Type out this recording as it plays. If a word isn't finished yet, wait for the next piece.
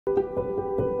Hey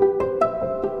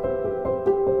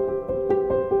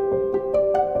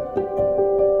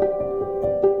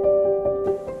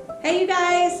you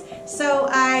guys, so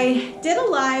I did a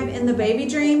live in the Baby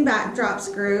Dream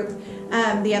Backdrops group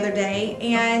the other day,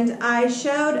 and I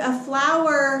showed a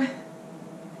flower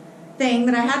thing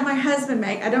that I had my husband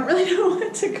make. I don't really know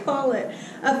what to call it.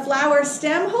 A flower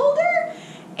stem holder.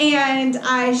 And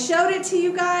I showed it to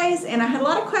you guys, and I had a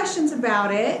lot of questions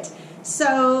about it.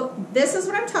 So this is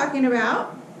what I'm talking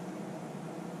about.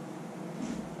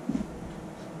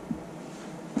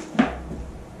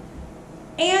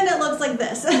 And it looks like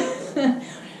this.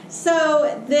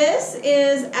 So this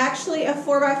is actually a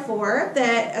 4x4,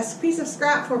 a piece of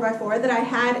scrap 4x4 that I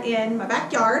had in my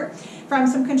backyard from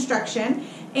some construction.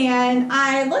 And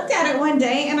I looked at it one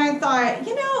day and I thought,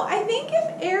 you know, I think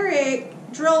if Eric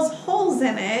drills holes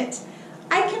in it,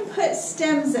 I can put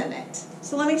stems in it.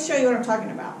 So let me show you what I'm talking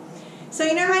about. So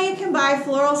you know how you can buy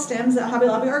floral stems at Hobby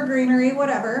Lobby or Greenery,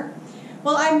 whatever.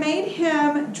 Well, I made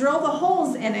him drill the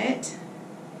holes in it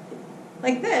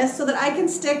like this so that I can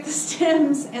stick the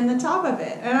stems in the top of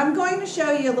it. And I'm going to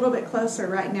show you a little bit closer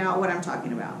right now what I'm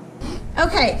talking about.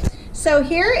 Okay, so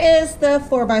here is the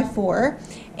 4x4.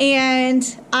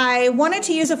 And I wanted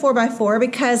to use a 4x4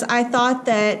 because I thought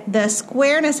that the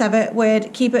squareness of it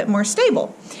would keep it more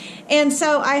stable. And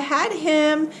so I had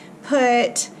him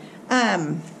put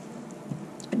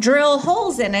drill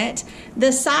holes in it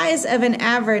the size of an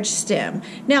average stem.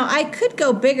 Now I could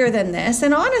go bigger than this,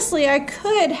 and honestly I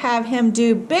could have him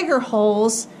do bigger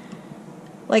holes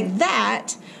like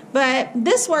that, but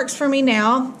this works for me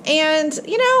now. And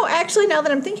you know, actually now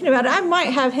that I'm thinking about it, I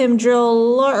might have him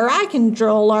drill, or I can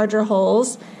drill larger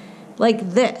holes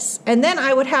like this, and then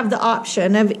I would have the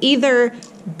option of either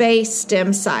base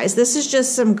stem size. This is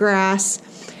just some grass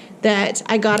that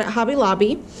I got at Hobby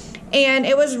Lobby, and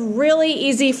it was really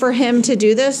easy for him to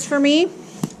do this for me.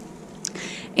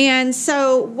 And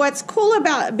so what's cool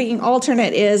about being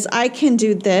alternate is I can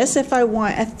do this if I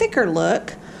want a thicker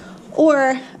look,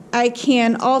 or I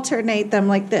can alternate them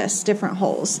like this, different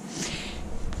holes.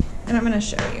 And I'm going to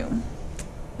show you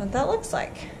what that looks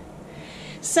like.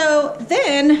 So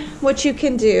then what you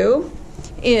can do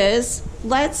is,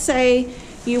 let's say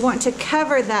you want to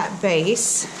cover that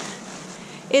base.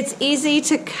 It's easy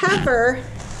to cover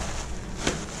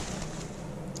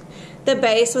the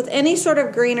base with any sort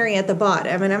of greenery at the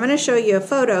bottom, and I'm going to show you a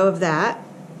photo of that.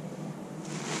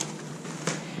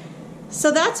 So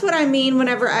that's what I mean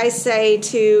whenever I say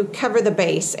to cover the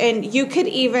base. And you could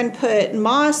even put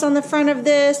moss on the front of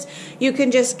this. You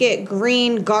can just get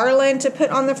green garland to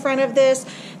put on the front of this.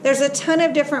 There's a ton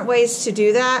of different ways to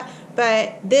do that,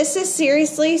 but this is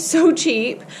seriously so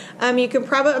cheap. You can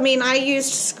probably, I mean, I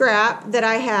used scrap that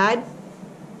I had,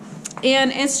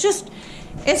 and it's just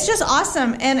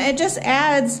awesome, and it just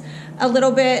adds a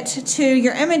little bit to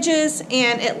your images,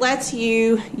 and it lets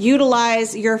you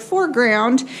utilize your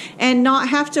foreground and not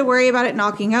have to worry about it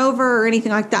knocking over or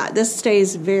anything like that. This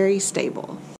stays very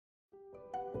stable.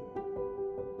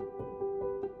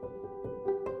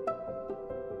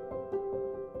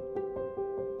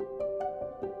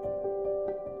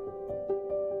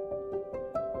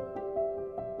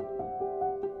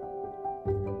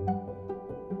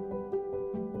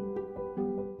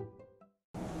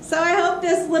 So I hope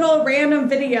this little random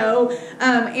video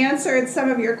answered some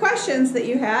of your questions that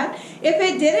you had. If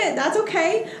it didn't, that's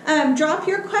okay. Drop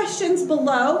your questions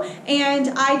below, and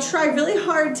I try really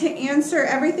hard to answer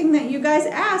everything that you guys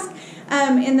ask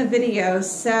in the video.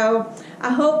 So I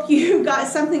hope you got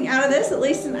something out of this, at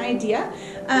least an idea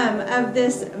of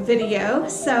this video.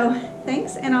 So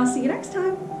thanks, and I'll see you next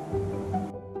time.